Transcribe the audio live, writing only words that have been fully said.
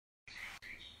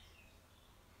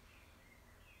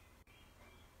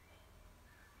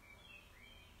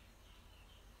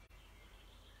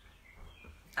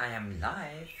I am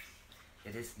live.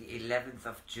 It is the 11th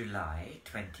of July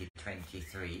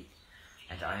 2023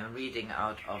 and I am reading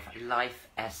out of Life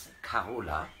as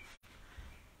Carola.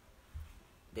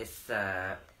 This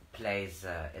plays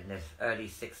in the early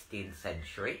 16th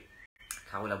century.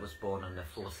 Carola was born on the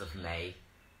 4th of May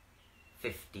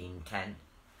 1510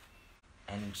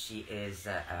 and she is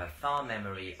a far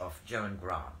memory of Joan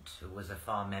Grant, who was a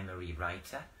far memory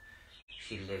writer.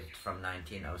 She lived from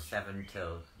 1907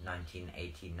 till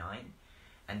 1989,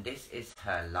 and this is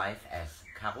her life as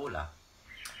Carola,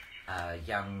 a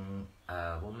young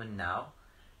woman now.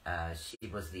 She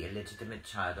was the illegitimate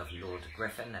child of Lord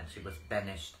Griffin, and she was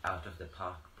banished out of the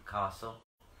castle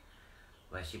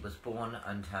where she was born,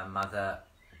 and her mother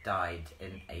died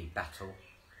in a battle.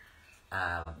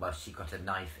 Well, she got a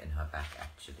knife in her back,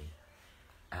 actually.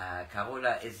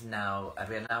 Carola is now,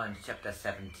 we're now in chapter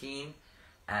 17,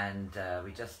 and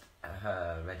we just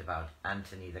read about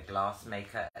Anthony the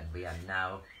glassmaker, and we are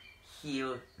now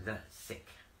Heal the Sick.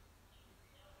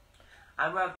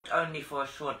 I worked only for a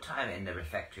short time in the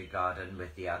refectory garden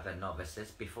with the other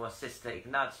novices before Sister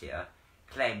Ignatia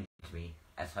claimed me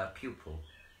as her pupil.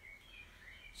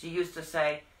 She used to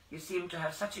say, "You seem to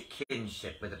have such a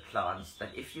kinship with the plants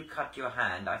that if you cut your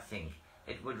hand, I think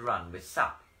it would run with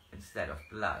sap instead of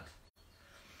blood."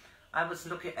 I was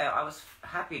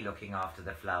happy looking after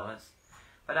the flowers,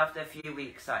 but after a few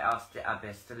weeks I asked the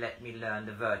abbess to let me learn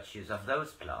the virtues of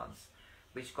those plants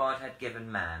which God had given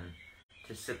man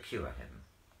to secure him.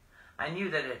 I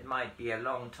knew that it might be a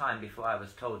long time before I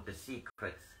was told the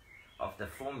secrets of the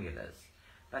formulas,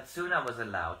 but soon I was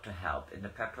allowed to help in the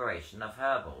preparation of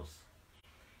herbals,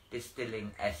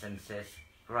 distilling essences,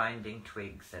 grinding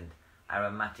twigs and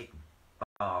aromatic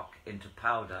bark into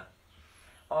powder,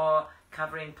 or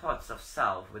covering pots of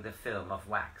salve with a film of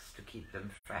wax to keep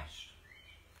them fresh.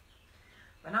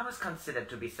 When I was considered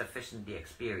to be sufficiently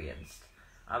experienced,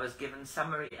 I was given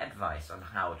summary advice on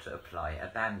how to apply a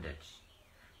bandage.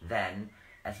 Then,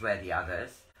 as were the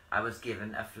others, I was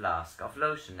given a flask of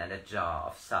lotion and a jar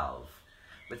of salve,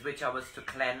 with which I was to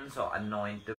cleanse or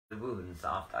anoint the wounds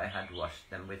after I had washed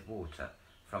them with water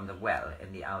from the well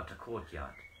in the outer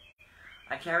courtyard.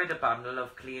 I carried a bundle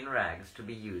of clean rags to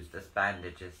be used as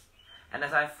bandages, and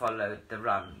as I followed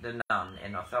the nun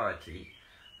in authority,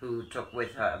 who took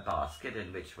with her a basket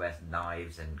in which were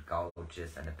knives and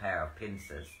gouges and a pair of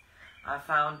pincers, I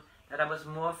found that I was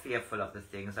more fearful of the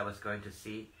things I was going to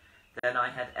see than I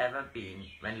had ever been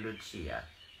when Lucia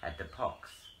had the pox.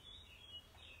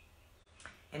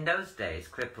 In those days,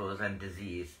 cripples and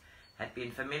disease had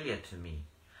been familiar to me.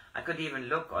 I could even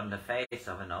look on the face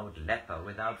of an old leper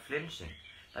without flinching,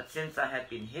 but since I had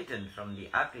been hidden from the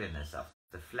ugliness of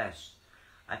the flesh,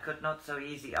 I could not so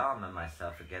easily armor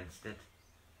myself against it.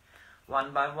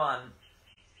 One by one,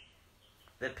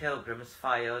 the pilgrims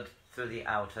filed through the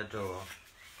outer door.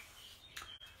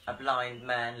 A blind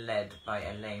man led by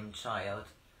a lame child,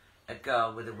 a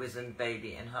girl with a wizened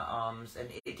baby in her arms,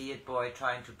 an idiot boy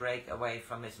trying to break away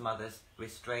from his mother's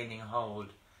restraining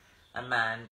hold, a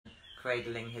man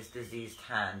cradling his diseased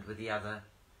hand with the other,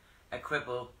 a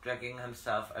cripple dragging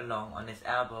himself along on his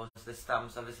elbows, the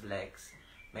stumps of his legs,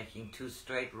 making two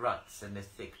straight ruts in the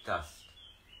thick dust.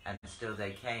 And still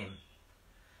they came.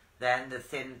 Then the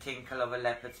thin tinkle of a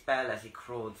leopard's bell as he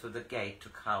crawled through the gate to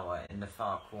cower in the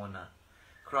far corner,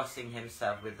 crossing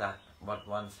himself with what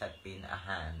once had been a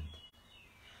hand.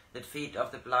 The feet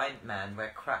of the blind man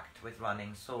were cracked with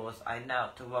running sores. I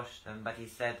knelt to wash them, but he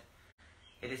said,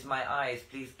 "It is my eyes,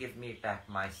 please give me back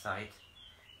my sight.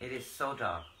 It is so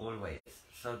dark, always,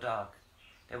 so dark."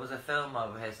 There was a film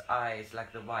over his eyes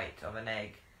like the white of an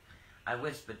egg. I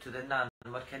whispered to the nun,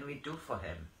 "What can we do for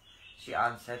him?" She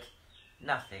answered,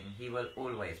 "Nothing, he will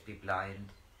always be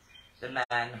blind." The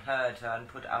man heard her and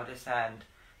put out his hand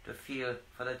to feel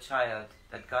for the child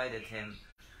that guided him.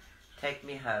 "Take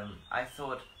me home. I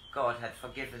thought God had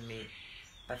forgiven me,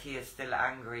 but he is still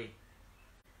angry."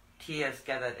 Tears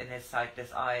gathered in his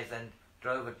sightless eyes and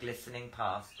drove a glistening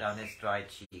path down his dry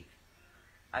cheek.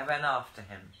 I ran after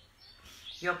him.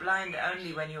 "You're blind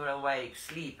only when you are awake.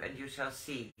 Sleep and you shall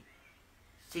see.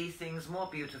 See things more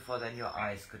beautiful than your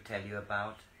eyes could tell you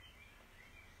about."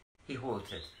 He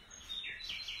halted.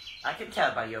 "I can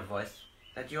tell by your voice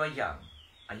that you are young.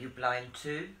 Are you blind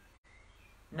too?"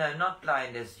 "No, not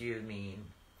blind as you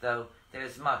mean, though there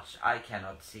is much I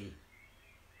cannot see."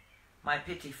 "My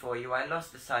pity for you. I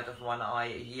lost the sight of one eye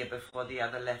a year before the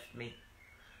other left me.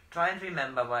 Try and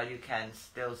remember while you can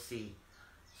still see,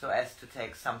 so as to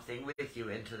take something with you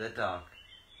into the dark."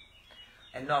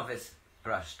 A novice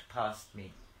brushed past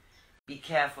me. "Be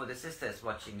careful, the sister is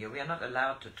watching you. We are not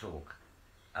allowed to talk."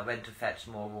 I went to fetch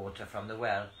more water from the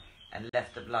well. and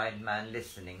left the blind man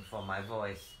listening for my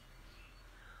voice.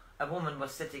 A woman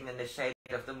was sitting in the shade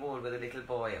of the wall with a little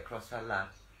boy across her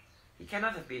lap. He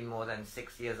cannot have been more than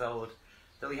 6 years old,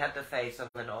 though he had the face of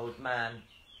an old man.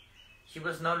 She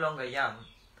was no longer young,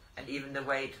 and even the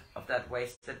weight of that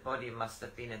wasted body must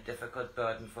have been a difficult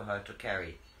burden for her to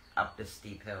carry up the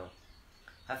steep hill.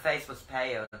 Her face was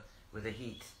pale with the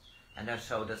heat, and her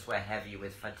shoulders were heavy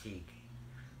with fatigue.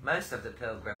 Most of the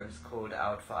pilgrims called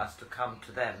out for us to come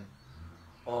to them,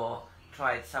 or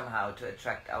tried somehow to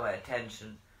attract our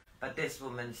attention, but this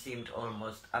woman seemed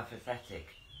almost apathetic.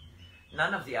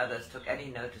 None of the others took any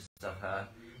notice of her.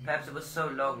 Perhaps it was so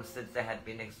long since they had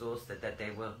been exhausted that they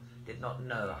did not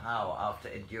know how, after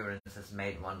endurance has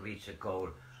made one reach a goal,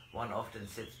 one often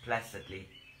sits placidly,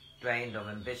 drained of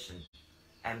ambition,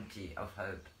 empty of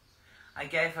hope. I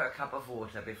gave her a cup of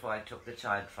water before I took the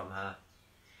child from her.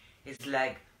 His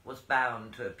leg was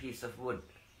bound to a piece of wood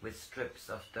with strips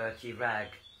of dirty rag.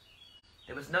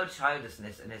 There was no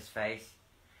childishness in his face.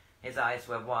 His eyes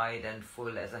were wide and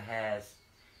full as a hare's.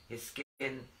 His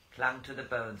skin clung to the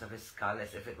bones of his skull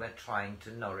as if it were trying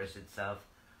to nourish itself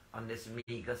on this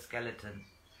meagre skeleton.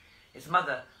 His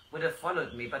mother would have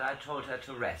followed me, but I told her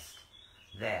to rest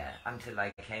there until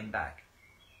I came back.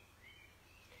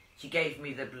 She gave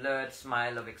me the blurred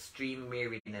smile of extreme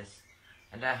weariness,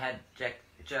 and her head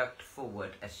jerked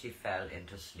forward as she fell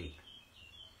into sleep.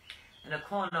 In a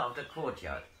corner of the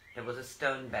courtyard there was a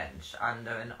stone bench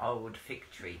under an old fig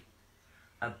tree.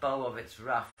 A bough of its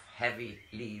rough, heavy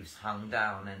leaves hung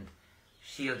down and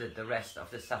shielded the rest of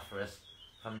the sufferers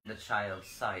from the child's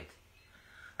sight.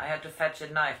 I had to fetch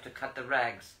a knife to cut the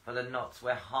rags, for the knots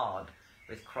were hard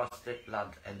with crusted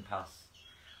blood and pus.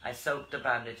 I soaked the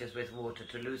bandages with water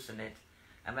to loosen it,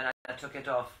 and when I took it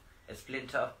off, a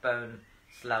splinter of bone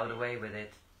sloughed away with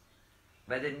it.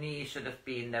 Where the knee should have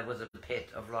been, there was a pit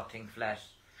of rotting flesh.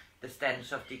 The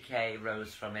stench of decay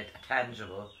rose from it,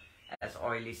 tangible as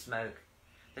oily smoke.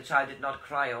 The child did not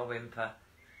cry or whimper.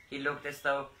 He looked as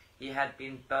though he had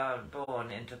been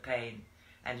born into pain,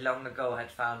 and long ago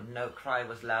had found no cry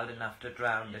was loud enough to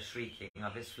drown the shrieking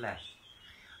of his flesh.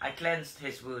 I cleansed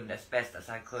his wound as best as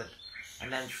I could,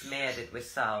 and then smeared it with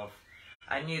salve.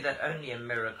 I knew that only a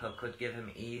miracle could give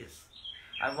him ease.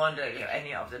 I wondered if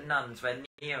any of the nuns were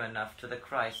near enough to the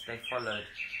Christ they followed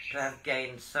to have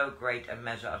gained so great a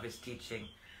measure of his teaching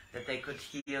that they could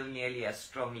heal nearly as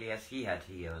strongly as he had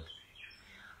healed.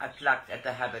 I plucked at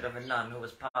the habit of a nun who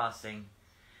was passing.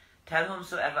 Tell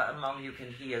whomsoever among you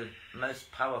can heal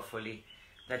most powerfully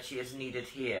that she is needed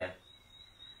here.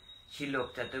 She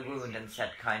looked at the wound and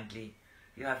said kindly,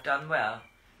 "You have done well.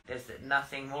 There's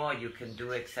nothing more you can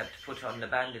do except put on the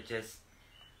bandages.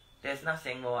 There's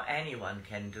nothing more anyone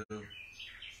can do."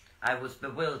 I was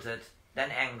bewildered, then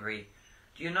angry.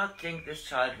 "Do you not think this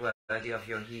child worthy of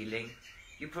your healing?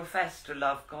 You profess to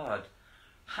love God.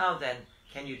 How then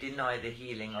can you deny the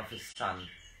healing of his son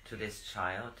to this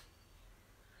child?"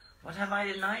 "What have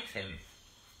I denied him?"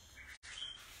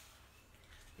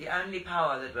 "The only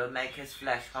power that will make his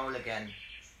flesh whole again.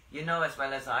 You know as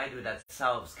well as I do that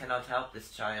salves cannot help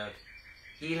this child.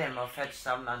 Heal him or fetch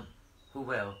someone who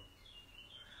will."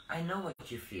 "I know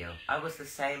what you feel. I was the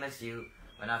same as you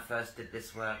when I first did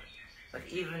this work. But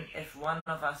even if one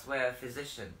of us were a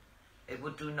physician, it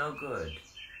would do no good."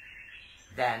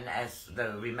 Then, as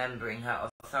though remembering her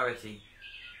authority,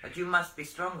 "But you must be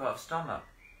stronger of stomach.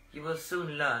 You will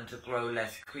soon learn to grow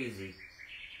less queasy."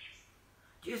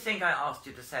 "Do you think I asked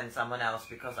you to send someone else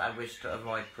because I wished to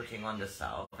avoid putting on the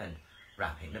salve and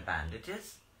wrapping the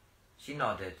bandages?" She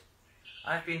nodded.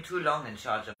 "I have been too long in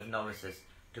charge of novices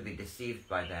to be deceived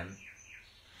by them.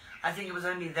 I think it was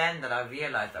only then that I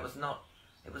realized it was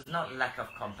not lack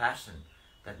of compassion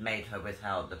that made her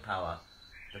withhold the power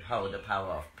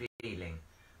of healing,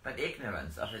 but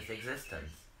ignorance of its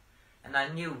existence. And I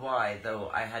knew why, though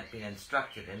I had been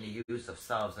instructed in the use of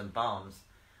salves and balms,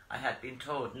 I had been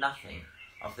told nothing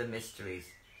of the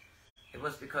mysteries. It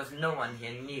was because no one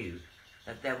here knew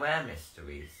that there were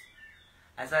mysteries.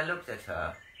 As I looked at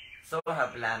her, saw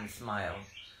her bland smile,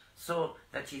 saw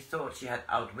that she thought she had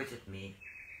outwitted me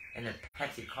in a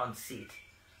petty conceit,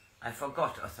 I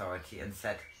forgot authority and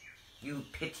said, "You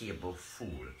pitiable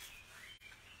fool."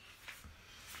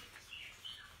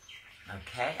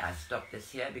 Okay, I stop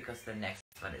this here because the next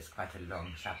one is quite a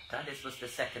long chapter. This was the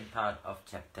second part of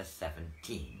chapter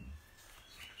 17.